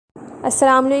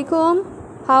Assalamualaikum.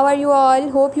 How are you all?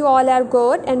 Hope you all are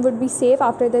good and would be safe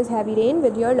after this heavy rain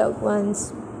with your loved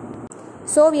ones.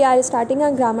 So we are starting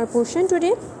a grammar portion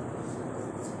today.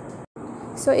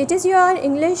 So it is your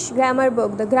English grammar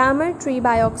book, the Grammar Tree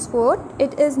by Oxford.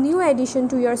 It is new addition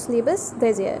to your syllabus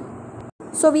this year.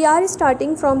 So we are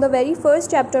starting from the very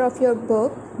first chapter of your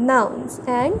book, Nouns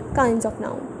and Kinds of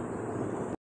Noun.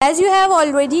 As you have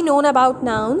already known about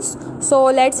nouns, so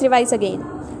let's revise again.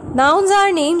 Nouns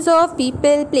are names of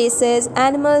people, places,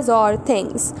 animals और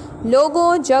things.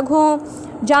 लोगों,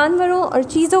 जगहों, जानवरों और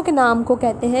चीज़ों के नाम को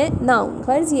कहते हैं नाउन.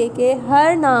 फ़र्ज़ ये कि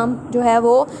हर नाम जो है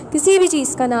वो किसी भी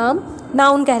चीज़ का नाम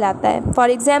नाउन कहलाता है. For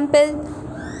example,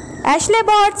 Ashley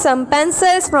bought some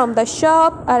pencils from the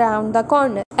shop around the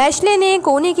corner. Ashley ने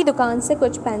कोने की दुकान से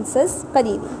कुछ पेंसिल्स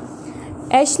खरीदी.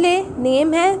 Ashley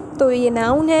नेम है तो ये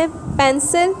नाउन है,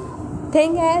 पेंसिल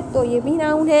थिंग है तो ये भी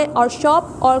नाउन है, और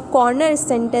शॉप और कॉर्नर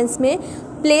सेंटेंस में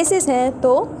प्लेसेस हैं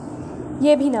तो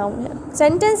ये भी नाउन है.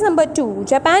 Sentence number 2.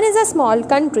 Japan is a small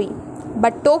country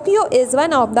but Tokyo is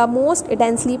one of the most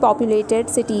densely populated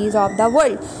cities of the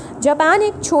world. Japan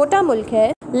एक छोटा मुल्क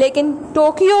है लेकिन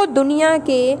टोक्यो दुनिया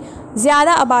के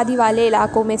ज़्यादा आबादी वाले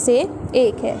इलाकों में से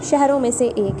एक है, शहरों में से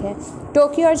एक है.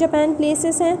 टोक्यो और जापान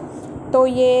प्लेसेस हैं तो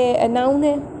ये नाउन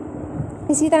है.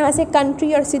 इसी तरह से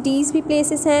कंट्री और सिटीज़ भी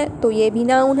प्लेसेस हैं तो ये भी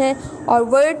नाउन है, और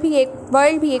वर्ल्ड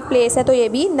भी एक प्लेस है तो ये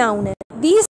भी नाउन है.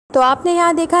 तो आपने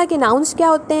यहाँ देखा कि नाउन्स क्या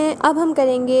होते हैं. अब हम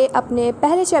करेंगे अपने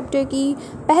पहले चैप्टर की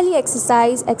पहली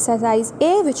exercise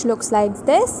A which looks like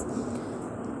this.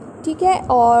 ठीक है,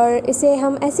 और इसे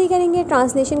हम ऐसे ही करेंगे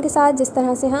ट्रांसलेशन के साथ जिस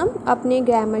तरह से हम अपने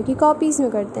ग्रामर की कॉपीज़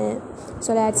में करते हैं.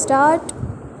 So let's start.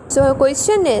 So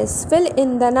question is, fill in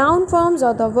the noun forms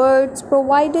of the words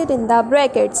provided in the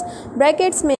brackets.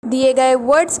 Brackets में दिए गए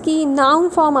words की noun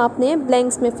form आपने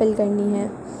blanks में fill करनी है.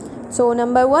 So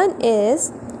number 1 is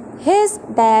his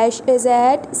dash is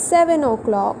at 7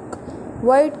 o'clock.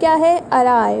 Word क्या है?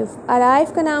 arrive.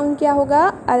 arrive का noun क्या होगा?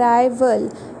 arrival.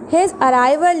 His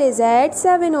arrival is at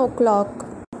 7 o'clock.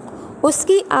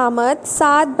 उसकी आमद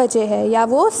 7 बजे है या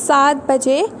वो 7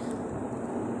 बजे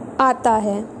आता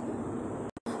है.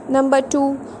 Number 2,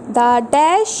 the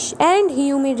dash and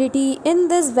humidity in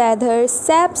this weather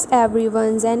saps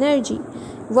everyone's energy.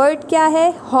 Word क्या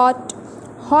है? hot.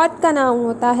 hot का नाउन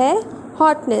होता है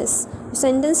hotness.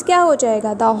 सेंटेंस क्या हो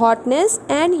जाएगा? the hotness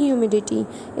and humidity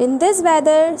in this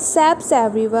weather saps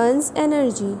everyone's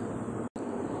energy.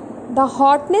 The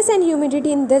hotness and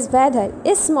humidity in this weather,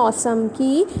 इस मौसम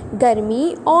की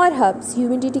गर्मी और हब्स,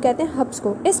 ह्यूमिडिटी कहते हैं हब्स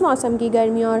को, इस मौसम की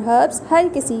गर्मी और हब्स हर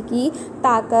किसी की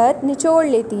ताकत निचोड़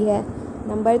लेती है.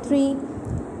 Number 3,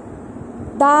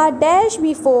 The dash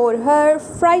before her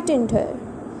frightened her.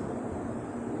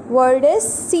 Word is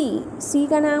see. see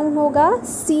का नाम होगा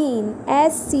scene.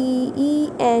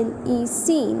 scene.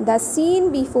 scene. The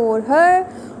scene before her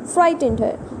frightened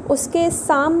her. उसके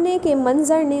सामने के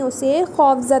मंज़र ने उसे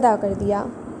खौफज़दा कर दिया.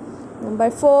 Number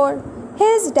 4,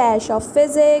 his dash of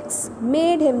physics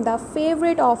made him the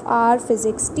favorite of our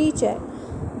physics teacher.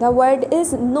 The word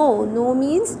is know. know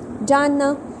means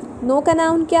जानना. know का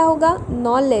नाउन क्या होगा?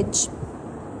 knowledge.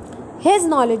 His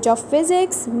knowledge of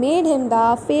physics made him the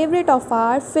favorite of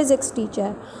our physics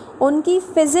teacher. उनकी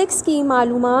physics की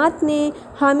मालूमात ने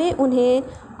उन्हें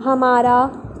हमारा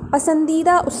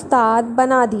पसंदीदा उस्ताद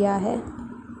बना दिया है.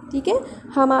 ठीक है,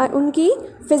 उनकी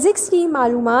फ़िज़िक्स की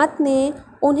मालूमात ने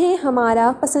उन्हें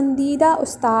हमारा पसंदीदा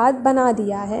उस्ताद बना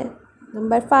दिया है.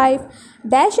 Number 5,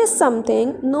 dash is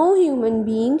something no human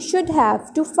being should have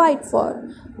to fight for.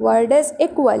 Word is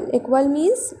equal. Equal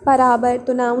means बराबर,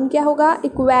 तो नाउन क्या होगा?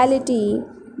 इक्वालिटी,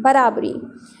 बराबरी.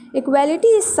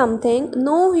 Equality is something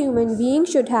no human being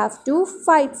should have to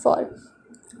fight for.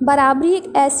 बराबरी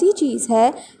एक ऐसी चीज़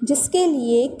है जिसके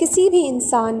लिए किसी भी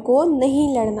इंसान को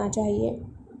नहीं लड़ना चाहिए.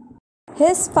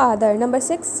 His father, number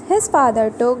 6, his father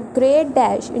took great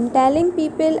dash in telling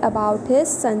people about his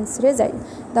son's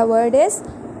result. The word is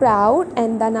proud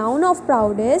and the noun of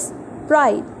proud is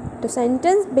pride. The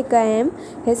sentence became,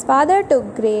 his father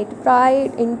took great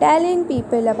pride in telling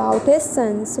people about his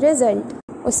son's result.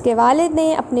 उसके वालिद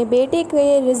ने अपने बेटे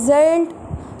के result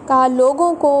का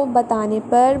लोगों को बताने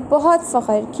पर बहुत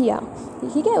फ़ख्र किया.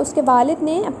 ठीक है, उसके वालिद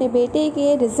ने अपने बेटे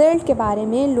के रिज़ल्ट के बारे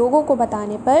में लोगों को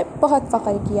बताने पर बहुत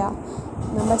फ़ख्र किया.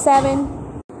 Number 7,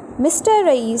 mister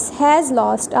rice has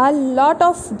lost a lot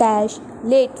of dash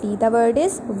lately. The word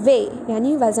is वे,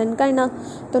 यानी वज़न करना,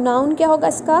 तो नाउन क्या होगा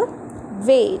इसका?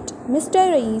 Wait.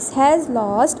 Mister rice has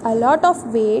lost a lot of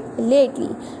weight lately.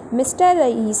 Mister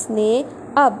rice ने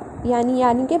अब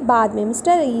यानी कि बाद में,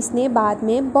 मिस्टर रईस ने बाद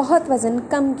में बहुत वज़न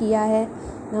कम किया है.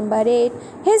 Number 8,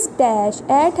 his dash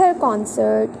at her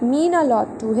concert mean a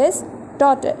lot to his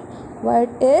daughter.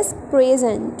 Word is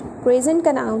present. Present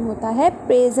का नाउन होता है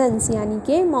प्रेजेंस यानी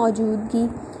कि मौजूदगी।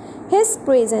 His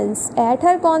presence at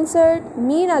her concert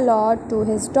mean a lot to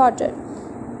his daughter.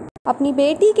 अपनी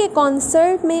बेटी के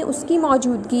कॉन्सर्ट में उसकी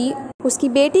मौजूदगी उसकी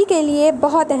बेटी के लिए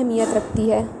बहुत अहमियत रखती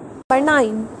है। Number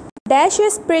 9, dash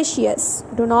is precious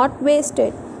do not waste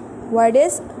it. Word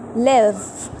is live.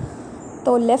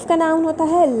 तो लिव का नाउन होता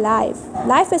है life.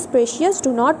 Life is precious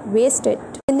do not waste it.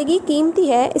 ज़िंदगी कीमती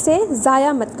है, इसे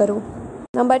ज़ाया मत करो।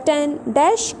 Number 10,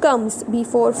 dash comes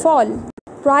before fall.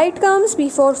 Pride comes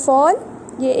before fall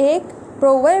ये एक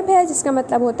प्रोवर्ब है जिसका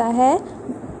मतलब होता है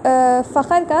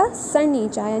फ़ख्र का सर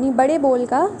नीचा, यानी बड़े बोल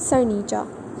का सर नीचा।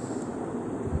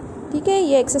 ठीक है,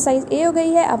 ये एक्सरसाइज ए हो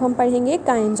गई है। अब हम पढ़ेंगे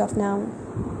kinds of noun.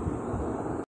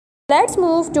 Let's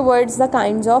move towards the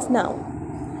kinds of noun.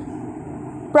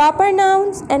 Proper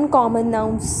nouns and common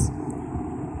nouns.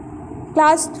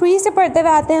 Class 3 से पढ़ते हुए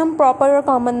आते हैं हम प्रॉपर और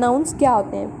कॉमन नाउन्स क्या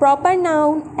होते हैं। प्रॉपर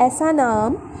नाउन ऐसा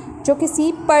नाम जो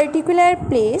किसी particular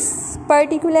place,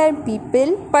 particular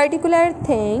people, particular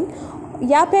thing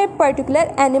या फिर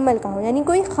पर्टिकुलर एनिमल का हो, यानी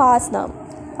कोई ख़ास नाम।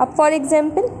 अब फॉर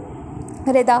एग्जांपल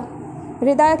रिदा।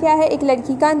 रिदा क्या है? एक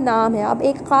लड़की का नाम है। अब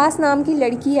एक ख़ास नाम की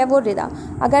लड़की है वो रिदा।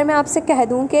 अगर मैं आपसे कह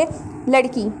दूं कि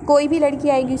लड़की, कोई भी लड़की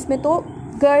आएगी उसमें, तो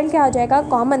गर्ल क्या हो जाएगा?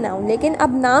 Common noun. लेकिन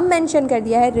अब नाम मेंशन कर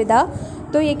दिया है रिदा,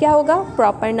 तो ये क्या होगा?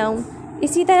 Proper noun.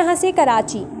 इसी तरह से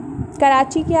कराची।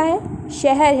 कराची क्या है?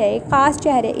 शहर है, एक ख़ास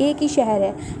शहर है, एक ही शहर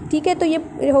है। ठीक है, तो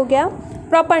ये हो गया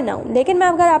प्रॉपर नाउन। लेकिन मैं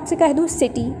अगर आपसे कह दूँ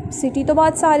सिटी, सिटी तो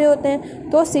बहुत सारे होते हैं,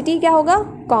 तो सिटी क्या होगा?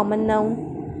 Common noun.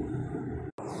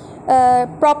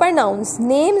 Proper nouns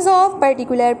names of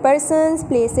particular persons,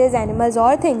 places, animals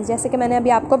और थिंग्स, जैसे कि मैंने अभी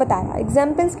आपको बताया।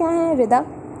 एग्जाम्पल्स क्या हैं? रिदा।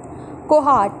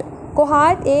 कोहाट।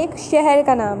 कोहाट एक शहर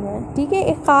का नाम है। ठीक है,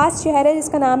 एक ख़ास शहर है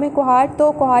जिसका नाम है कोहाट,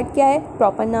 तो कोहाट क्या है?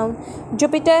 Proper noun.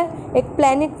 जुपिटर एक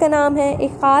प्लैनेट का नाम है,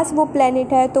 एक ख़ास वो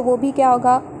प्लैनेट है, तो वो भी क्या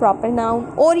होगा? Proper noun.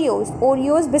 ओरियोज़।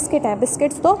 ओरियोज़ बिस्किट हैं।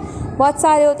 बिस्किट्स तो बहुत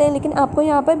सारे होते हैं, लेकिन आपको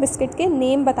यहाँ पर बिस्किट के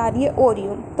नेम बता दिए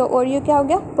ओरियो, तो ओरियो क्या हो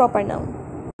गया? Proper noun.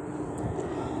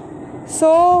 So,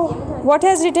 what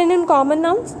has written in common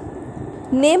nouns?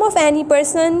 Name of any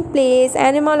person, place,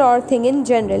 animal और thing in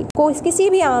general. किसी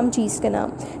भी आम चीज़ का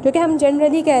नाम जो कि हम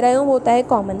जनरली कह रहे हो वो होता है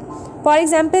common. For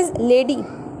example lady.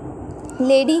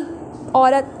 Lady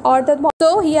औरत, औरत।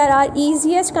 So here are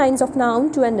easiest kinds of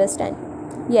noun to understand.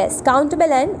 Yes,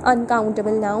 countable and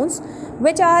uncountable nouns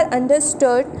which are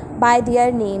understood by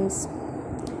their names.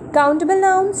 Countable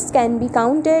nouns can be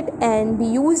counted and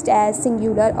be used as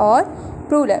singular or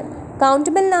plural.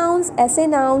 Countable nouns ऐसे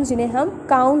nouns जिन्हें हम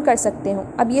count कर सकते हो।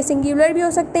 अब ये singular भी हो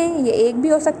सकते हैं, ये एक भी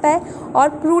हो सकता है, और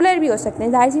प्लूरल भी हो सकते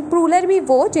हैं। जाहिर सी प्लूरल भी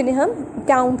वो जिन्हें हम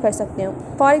काउंट कर सकते हो।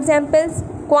 For examples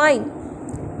coin.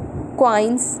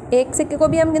 क्वाइंस एक सिक्के को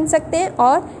भी हम गिन सकते हैं,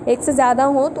 और एक से ज़्यादा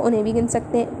हो तो उन्हें भी गिन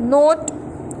सकते हैं। Note,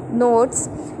 notes.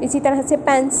 इसी तरह से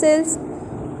pencils,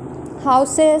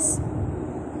 houses,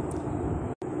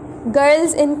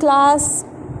 girls in class,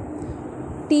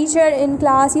 teacher in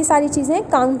class, ये सारी चीज़ें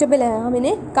काउंटेबल हैं, हम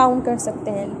इन्हें काउंट कर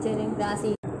सकते हैं। Teacher in class.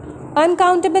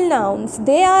 Uncountable nouns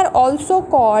they are also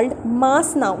called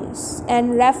mass nouns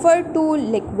and refer to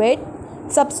liquid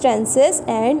substances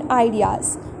and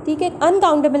ideas. ठीक है,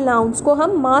 अनकाउंटेबल नाउन्स को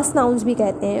हम मास नाउन्स भी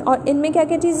कहते हैं, और इनमें क्या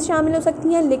क्या चीज़ें शामिल हो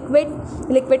सकती हैं? लिक्विड,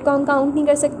 लिक्विड को हम काउंट नहीं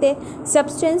कर सकते।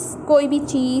 सब्सटेंस कोई भी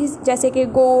चीज़ जैसे कि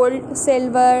गोल्ड,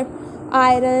 सिल्वर,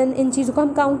 आयरन, इन चीज़ों को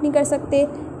हम काउंट नहीं कर सकते।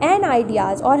 एंड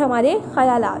आइडियाज़ और हमारे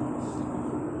ख़यालात,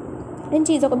 इन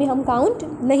चीज़ों को भी हम काउंट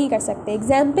नहीं कर सकते।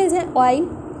 एग्जाम्पल्स हैं oil,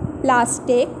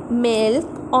 plastic,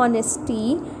 milk,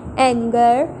 honesty,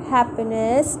 anger,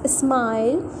 happiness,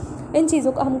 smile. इन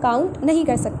चीज़ों को हम काउंट नहीं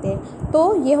कर सकते,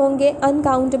 तो ये होंगे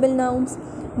अनकाउंटेबल नाउन्स।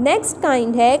 नेक्स्ट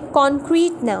काइंड है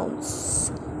concrete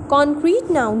nouns.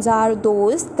 Concrete nouns are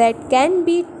those that can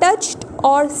be touched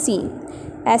और सीन।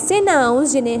 ऐसे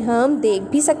नाउन्स जिन्हें हम देख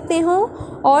भी सकते हों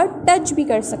और टच भी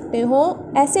कर सकते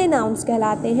हों, ऐसे नाउन्स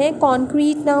कहलाते हैं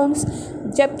कॉन्क्रीट नाउन्स।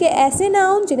 जबकि ऐसे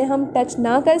नाउन जिन्हें हम टच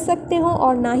ना कर सकते हों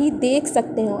और ना ही देख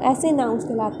सकते हों, ऐसे नाउन्स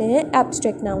कहलाते हैं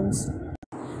एब्स्ट्रैक्ट नाउन्स।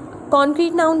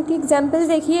 कॉन्क्रीट नाउन की एग्जांपल्स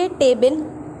देखिए। टेबल,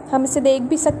 हम इसे देख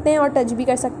भी सकते हैं और टच भी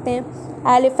कर सकते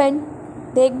हैं। एलिफेंट,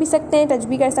 देख भी सकते हैं, टच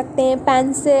भी कर सकते हैं।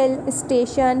 Pencil,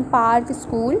 station, park,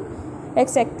 school,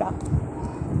 etcetera.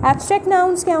 Abstract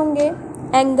nouns क्या होंगे?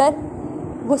 एंगर,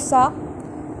 गुस्सा।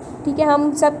 ठीक है,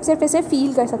 हम सब सिर्फ इसे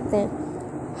फील कर सकते हैं।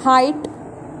 हाइट,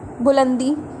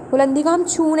 बुलंदी, बुलंदी को हम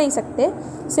छू नहीं सकते,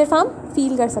 सिर्फ हम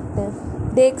फील कर सकते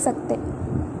हैं, देख सकते हैं।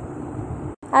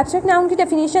 एब्स्ट्रैक्ट नाउन की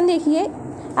डेफिनेशन देखिए।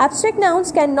 Abstract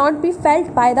nouns can not be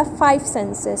felt by the 5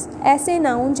 senses. ऐसे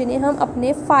नाउन जिन्हें हम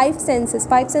अपने 5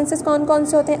 सेंसेस कौन कौन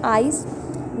से होते हैं? आइज़,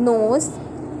 नोज़,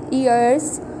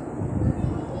 ईयर्स,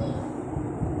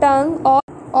 टंग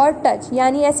और टच,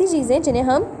 यानी ऐसी चीज़ें जिन्हें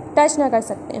हम टच ना कर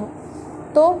सकते हो।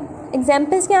 तो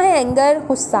एग्जाम्पल्स क्या हैं? एंगर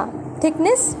गुस्सा,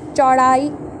 थिकनेस चौड़ाई,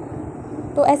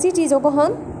 तो ऐसी चीज़ों को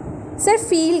हम सिर्फ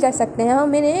फील कर सकते हैं,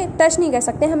 हम इन्हें टच नहीं कर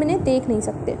सकते, हम इन्हें देख नहीं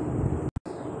सकते।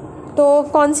 तो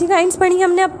कौन सी काइंड्स पढ़ी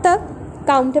हमने अब तक?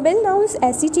 काउंटेबल नाउन्स,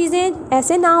 ऐसी चीज़ें,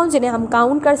 ऐसे नाउन जिन्हें हम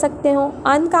काउंट कर सकते हो।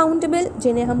 अनकाउंटेबल,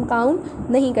 जिन्हें हम काउंट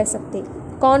नहीं कर सकते।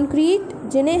 कॉन्क्रीट,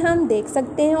 जिन्हें हम देख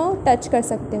सकते हो, टच कर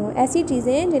सकते हो, ऐसी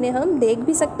चीज़ें जिन्हें हम देख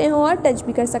भी सकते हो और टच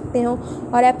भी कर सकते हो।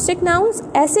 और एब्स्ट्रैक्ट नाउन्स,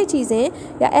 ऐसे चीज़ें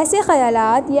या ऐसे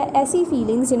ख़यालात या ऐसी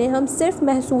फीलिंग्स जिन्हें हम सिर्फ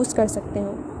महसूस कर सकते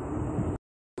हो।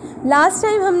 लास्ट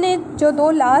टाइम हमने जो दो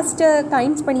लास्ट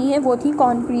काइंड्स पढ़ी हैं वो थी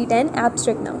कॉन्क्रीट एंड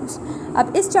एब्स्ट्रैक्ट नाउन्स।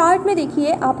 अब इस चार्ट में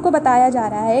देखिए आपको बताया जा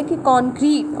रहा है कि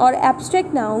कॉन्क्रीट और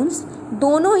एब्स्ट्रैक्ट नाउन्स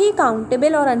दोनों ही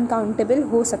काउंटेबल और अनकाउंटेबल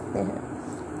हो सकते हैं।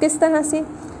 किस तरह से?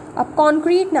 अब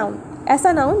कॉन्क्रीट नाउन,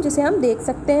 ऐसा नाउन जिसे हम देख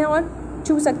सकते हैं और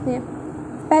छू सकते हैं।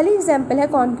 पहली एग्जांपल है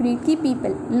कॉन्क्रीट की,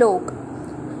 पीपल, लोग।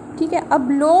 ठीक है,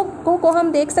 अब लोगों को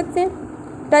हम देख सकते हैं,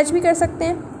 टच भी कर सकते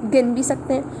हैं, गिन भी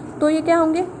सकते हैं, तो ये क्या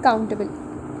होंगे? काउंटेबल।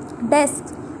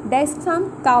 डेस्क, डेस्क हम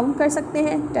काउंट कर सकते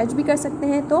हैं, टच भी कर सकते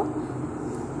हैं, तो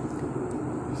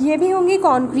ये भी होंगी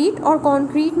कॉन्क्रीट, और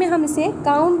कॉन्क्रीट में हम इसे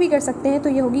काउंट भी कर सकते हैं, तो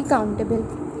ये होगी काउंटेबल।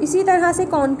 इसी तरह से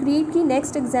कॉन्क्रीट की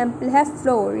नेक्स्ट एग्जांपल है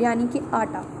फ्लोर, यानी कि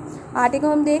आटा। आटे को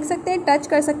हम देख सकते हैं, टच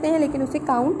कर सकते हैं, लेकिन उसे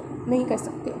काउंट नहीं कर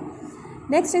सकते।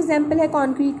 नेक्स्ट एग्जांपल है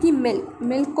कॉन्क्रीट की मिल्क।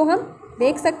 मिल्क को हम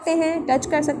देख सकते हैं, टच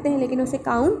कर सकते हैं, लेकिन उसे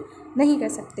काउंट नहीं कर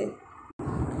सकते।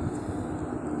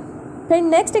 फिर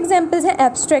नेक्स्ट एग्जांपल्स है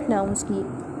एब्स्ट्रैक्ट नाउन्स की।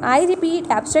 I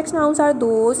repeat, abstract nouns are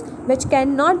those which can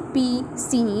not be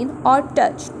seen और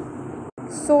touch.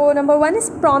 So number 1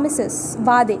 is promises,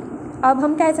 वादे। अब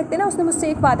हम कह सकते हैं ना, उसने मुझसे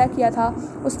एक वादा किया था,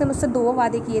 उसने मुझसे 2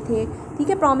 वादे किए थे। ठीक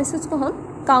है, प्रोमिसेस को हम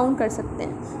काउंट कर सकते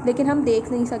हैं, लेकिन हम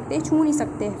देख नहीं सकते, छू नहीं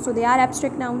सकते, सो दे आर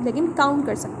एब्स्ट्रैक्ट नाउन, लेकिन काउंट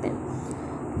कर सकते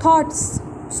हैं। थॉट्स,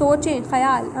 सोचें,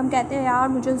 ख्याल, हम कहते हैं यार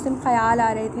मुझे उस दिन ख्याल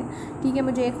आ रहे थे, ठीक है,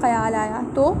 मुझे एक ख्याल आया,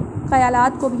 तो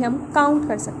ख्यालात को भी हम काउंट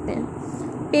कर सकते हैं।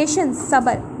 पेशेंस,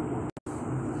 सब्र,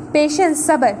 पेशेंस,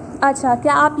 सब्र। अच्छा,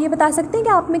 क्या आप ये बता सकते हैं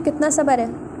कि आप में कितना सब्र है?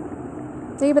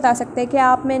 नहीं बता सकते कि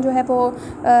आप में जो है वो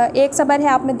 1 सब्र है,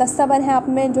 आप में 10 सब्र है, आप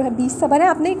में जो है 20 सब्र है,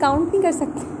 आपने काउंट नहीं कर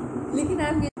सकते। लेकिन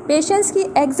आप पेशेंस की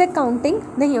एग्जैक्ट काउंटिंग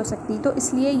नहीं हो सकती, तो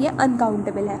इसलिए ये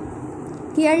अनकाउंटेबल है।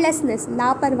 केयरलेसनेस,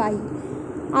 लापरवाही,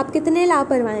 आप कितने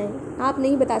लापरवाह हैं आप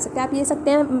नहीं बता सकते। आप ये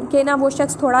सकते हैं कि ना वो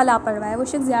शख्स थोड़ा लापरवाह है, वो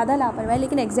शख्स ज़्यादा लापरवाह है,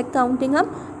 लेकिन एग्जैक्ट काउंटिंग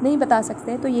हम नहीं बता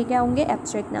सकते, तो ये क्या होंगे?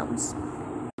 Abstract nouns,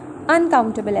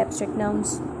 uncountable abstract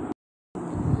nouns.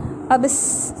 अब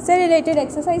इससे रिलेटेड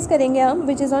एक्सरसाइज करेंगे हम,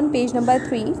 which is on page number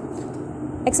 3।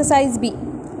 Exercise B,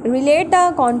 relate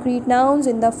the concrete nouns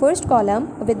in the first column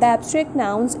with the abstract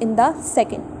nouns in the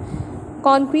second.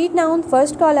 Concrete noun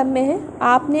first column में है,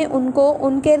 आपने उनको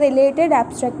उनके related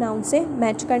abstract noun से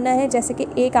match करना है। जैसे कि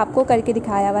एक आपको करके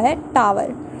दिखाया हुआ है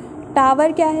टावर।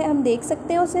 टावर क्या है? हम देख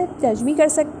सकते हैं, उसे टच भी कर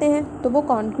सकते हैं, तो वो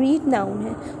कॉन्क्रीट नाउन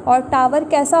है। और टावर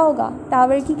कैसा होगा?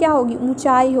 टावर की क्या होगी?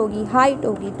 ऊंचाई होगी, हाइट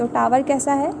होगी। तो टावर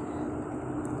कैसा है?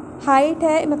 हाइट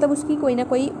है, मतलब उसकी कोई ना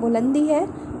कोई बुलंदी है,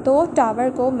 तो टावर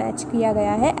को मैच किया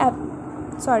गया है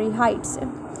हाइट से।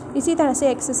 इसी तरह से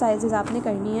एक्सरसाइजेज आपने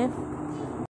करनी है।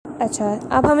 अच्छा,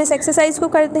 अब हम इस एक्सरसाइज को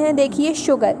करते हैं। देखिए,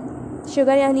 शुगर,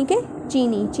 शुगर यानी कि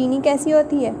चीनी। चीनी कैसी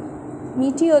होती है?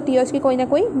 मीठी होती है, उसकी कोई ना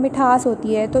कोई मिठास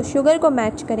होती है, तो शुगर को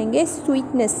मैच करेंगे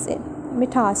स्वीटनेस से,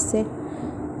 मिठास से।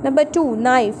 नंबर 2,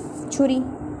 नाइफ़, छुरी।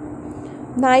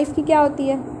 नाइफ़ की क्या होती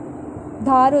है?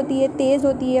 धार होती है, तेज़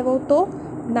होती है वो, तो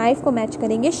नाइफ़ को मैच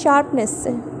करेंगे शार्पनेस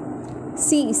से।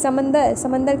 सी, समंदर।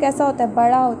 समंदर कैसा होता है?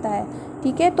 बड़ा होता है,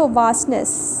 ठीक है, तो वास्टनेस,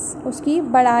 उसकी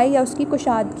बड़ाई या उसकी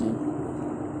कुशादगी।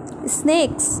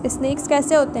 स्नेक्स, स्नेक्स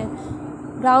कैसे होते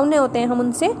हैं? डरावने होते हैं, हम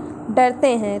उनसे डरते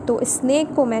हैं, तो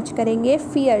स्नेक को मैच करेंगे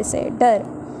फियर से, डर।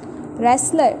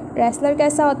 रेसलर, रेसलर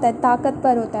कैसा होता है?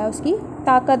 ताकतवर होता है, उसकी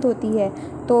ताकत होती है,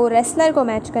 तो रेसलर को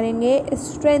मैच करेंगे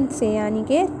स्ट्रेंथ से, यानी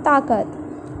कि ताकत।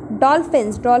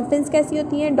 डॉल्फिन्स, डॉल्फिन्स कैसी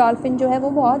होती हैं? डॉल्फिन जो है वो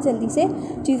बहुत जल्दी से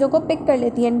चीज़ों को पिक कर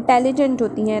लेती हैं, इंटेलिजेंट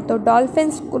होती हैं, तो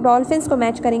डॉल्फिन्स को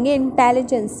मैच करेंगे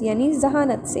इंटेलिजेंस यानी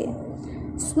जहानत से।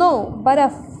 स्नो,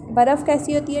 बर्फ़, बर्फ़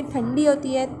कैसी होती है? ठंडी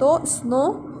होती है, तो स्नो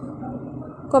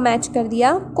को मैच कर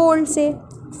दिया कोल्ड से।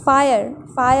 फायर,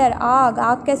 फायर, आग,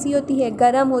 आग कैसी होती है?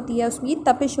 गर्म होती है, उसकी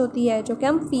तपिश होती है जो कि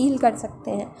हम फील कर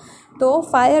सकते हैं, तो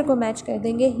फायर को मैच कर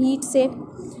देंगे हीट से।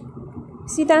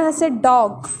 इसी तरह से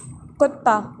डॉग,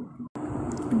 कुत्ता।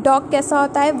 डॉग कैसा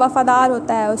होता है? वफ़ादार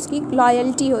होता है, उसकी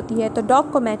लॉयल्टी होती है, तो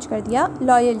डॉग को मैच कर दिया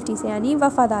लॉयल्टी से यानी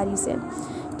वफ़ादारी से।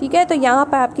 ठीक है, तो यहाँ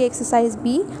पर आपकी एक्सरसाइज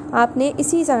भी आपने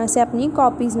इसी तरह से अपनी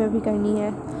कॉपीज़ में भी करनी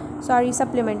है,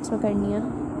 सप्लीमेंट्स में करनी है।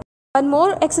 One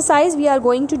more exercise we are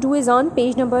going to do is on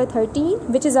page number 13,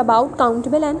 which is about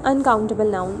countable and uncountable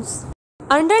nouns.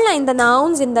 Underline the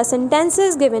nouns in the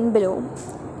sentences given below.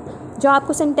 जो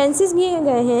आपको सेंटेंसेस दिए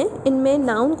गए हैं इनमें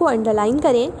नाउन को अंडरलाइन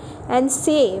करें एंड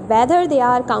से whether they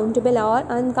are countable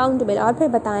और अनकाउंटेबल, और फिर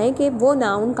बताएं कि वो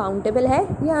नाउन काउंटेबल है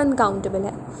या अनकाउंटेबल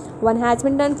है. One has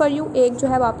been done for you, एक जो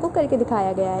है वो आपको करके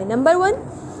दिखाया गया है. Number 1,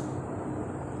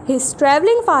 he is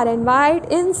travelling far and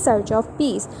wide in search of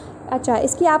peace. अच्छा,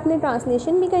 इसकी आपने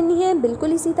ट्रांसलेशन भी करनी है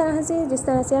बिल्कुल इसी तरह से जिस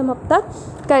तरह से हम अब तक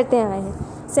करते आए हैं.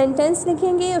 सेंटेंस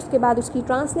लिखेंगे, उसके बाद उसकी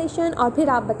ट्रांसलेशन, और फिर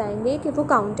आप बताएंगे कि वो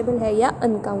काउंटेबल है या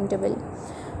अनकाउंटेबल.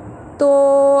 तो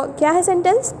क्या है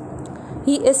sentence?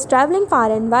 He is travelling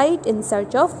far and wide in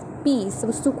search of peace.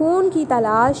 वो सुकून की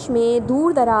तलाश में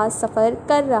दूर दराज सफ़र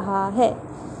कर रहा है.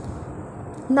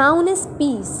 नाउन इज़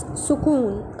पीस,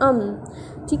 सुकून,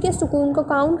 ठीक है. सुकून को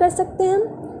काउंट कर सकते हैं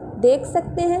हम, देख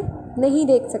सकते हैं, नहीं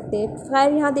देख सकते.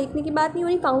 खैर यहाँ देखने की बात नहीं हो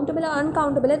रही, काउंटेबल और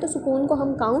अनकाउंटेबल है, तो सुकून को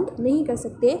हम काउंट नहीं कर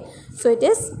सकते, सो इट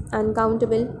इज़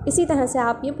अनकाउंटेबल. इसी तरह से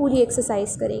आप ये पूरी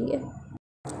एक्सरसाइज करेंगे.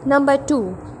 Number 2,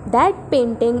 that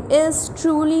painting is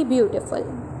truly beautiful.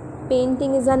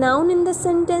 Painting is a noun in this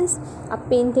sentence. अब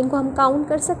पेंटिंग को हम काउंट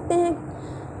कर सकते हैं,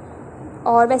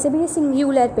 और वैसे भी ये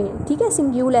सिंगुलर पेंट, ठीक है,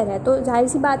 सिंगुलर है तो जाहिर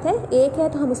सी बात है एक है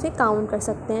तो हम उसे काउंट कर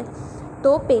सकते हैं.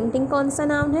 तो पेंटिंग कौन सा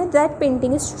नाउन है? That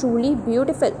painting is truly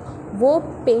beautiful. वो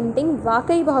पेंटिंग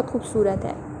वाकई बहुत खूबसूरत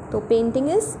है, तो painting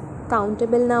is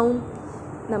countable noun.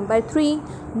 Number 3,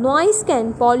 noise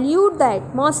can pollute the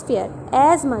atmosphere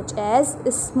as much as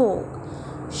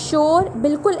smoke. शोर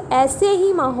बिल्कुल ऐसे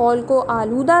ही माहौल को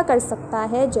आलूदा कर सकता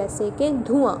है जैसे कि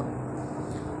धुआं.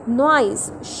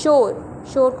 नॉइस, शोर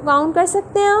को काउंट कर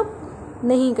सकते हैं आप?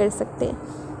 नहीं कर सकते.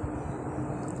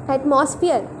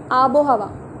 एटमॉस्फेयर, आबो हवा,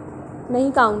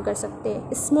 नहीं काउंट कर सकते.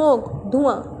 स्मोक,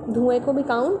 धुएं को भी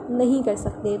काउंट नहीं कर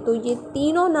सकते. तो ये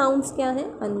तीनों नाउन्स क्या हैं?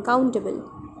 Uncountable.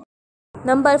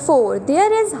 Number 4,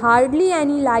 there is hardly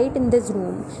any light in this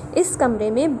room. इस कमरे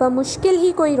में बमुश्किल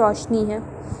ही कोई रोशनी है.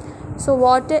 So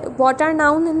what are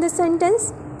noun in this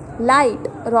sentence? Light,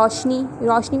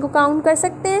 रोशनी को काउंट कर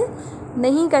सकते हैं?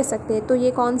 नहीं कर सकते. तो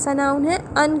ये कौन सा नाउन है?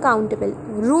 अनकाउंटेबल.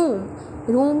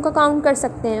 रूम को काउंट कर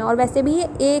सकते हैं, और वैसे भी ये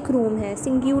एक रूम है,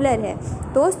 सिंगुलर है,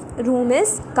 तो room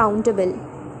is countable.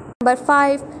 Number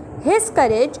 5, his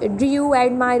courage Drew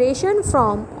admiration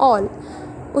from all.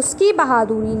 उसकी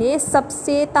बहादुरी ने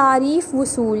सबसे तारीफ़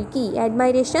वसूल की.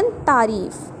 एडमायरेशन,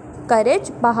 तारीफ़,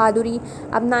 करेज, बहादुरी.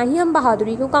 अब ना ही हम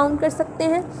बहादुरी को काउंट कर सकते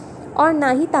हैं और ना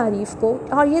ही तारीफ़ को,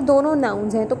 और ये दोनों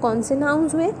नाउन्स हैं, तो कौन से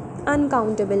नाउन्स हुए?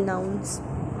 Uncountable nouns.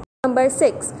 Number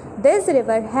 6, this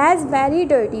river has very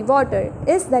dirty water.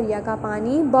 इस दरिया का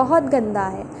पानी बहुत गंदा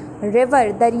है.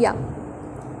 रिवर, दरिया,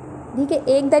 ठीक है,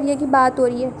 एक दरिया की बात हो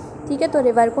रही है, ठीक है. तो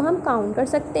रिवर को हम काउंट कर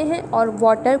सकते हैं और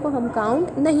वाटर को हम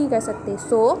काउंट नहीं कर सकते.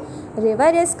 सो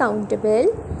river is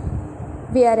countable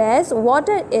where as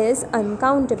water is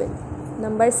uncountable.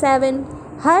 Number 7,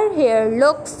 her hair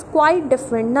looks quite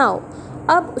different now.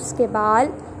 अब उसके बाल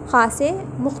खासे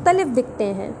मुख्तलिफ दिखते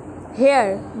हैं.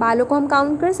 हेयर, बालों को हम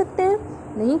काउंट कर सकते हैं?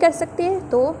 नहीं कर सकते.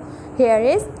 तो here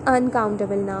is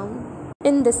uncountable noun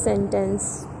in this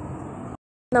sentence.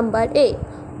 Number 8,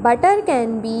 butter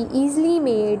can be easily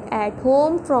made at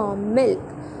home from milk.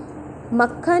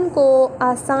 मक्खन को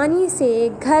आसानी से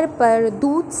घर पर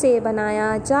दूध से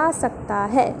बनाया जा सकता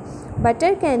है.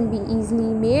 Butter can be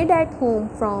easily made at home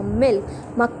from milk.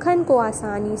 मक्खन को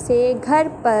आसानी से घर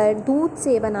पर दूध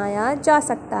से बनाया जा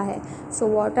सकता है. So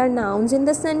what are nouns in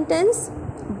the sentence?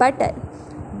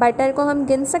 Butter को हम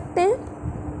गिन सकते हैं?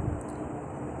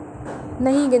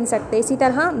 नहीं गिन सकते. इसी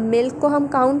तरह मिल्क को हम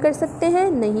काउंट कर सकते हैं?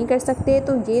 नहीं कर सकते.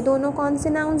 तो ये दोनों कौन से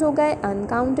नाउन्स हो गए?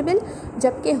 अनकाउंटेबल.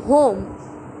 जबकि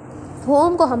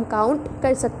होम को हम काउंट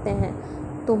कर सकते हैं,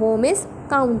 तो home is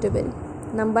countable.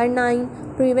 Number 9,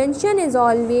 prevention is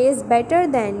always better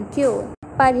than cure.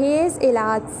 परहेज़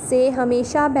इलाज से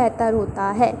हमेशा बेहतर होता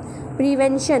है.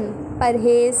 प्रिवेंशन,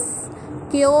 परहेज़,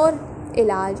 क्योर,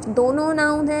 इलाज, दोनों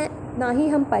नाउन हैं. ना ही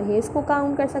हम परहेज़ को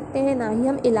काउंट कर सकते हैं, ना ही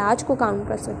हम इलाज को काउंट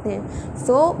कर सकते हैं.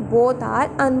 So both are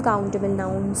uncountable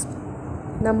nouns.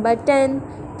 Number 10,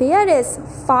 there is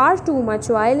far too much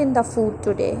oil in the food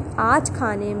today. आज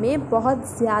खाने में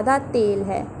बहुत ज़्यादा तेल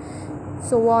है.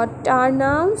 So what are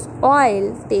nouns? Oil,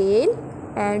 तेल,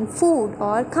 एंड फूड,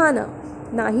 और खाना.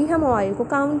 ना ही हम ऑयल को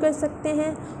काउंट कर सकते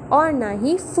हैं और ना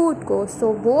ही फूड को.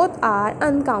 So both are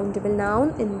uncountable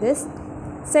noun in this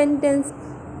sentence.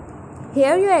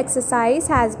 Here your exercise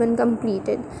has been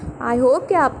completed. I hope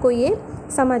कि आपको ये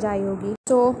समझ आई होगी.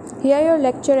 So here your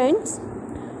lecture ends.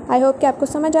 I hope कि आपको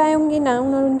समझ आए होंगे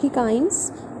नाउन और उनकी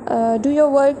kinds. Do your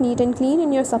work neat and clean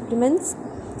in your supplements.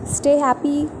 Stay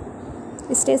happy.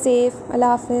 Stay safe.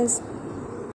 Allah Hafiz.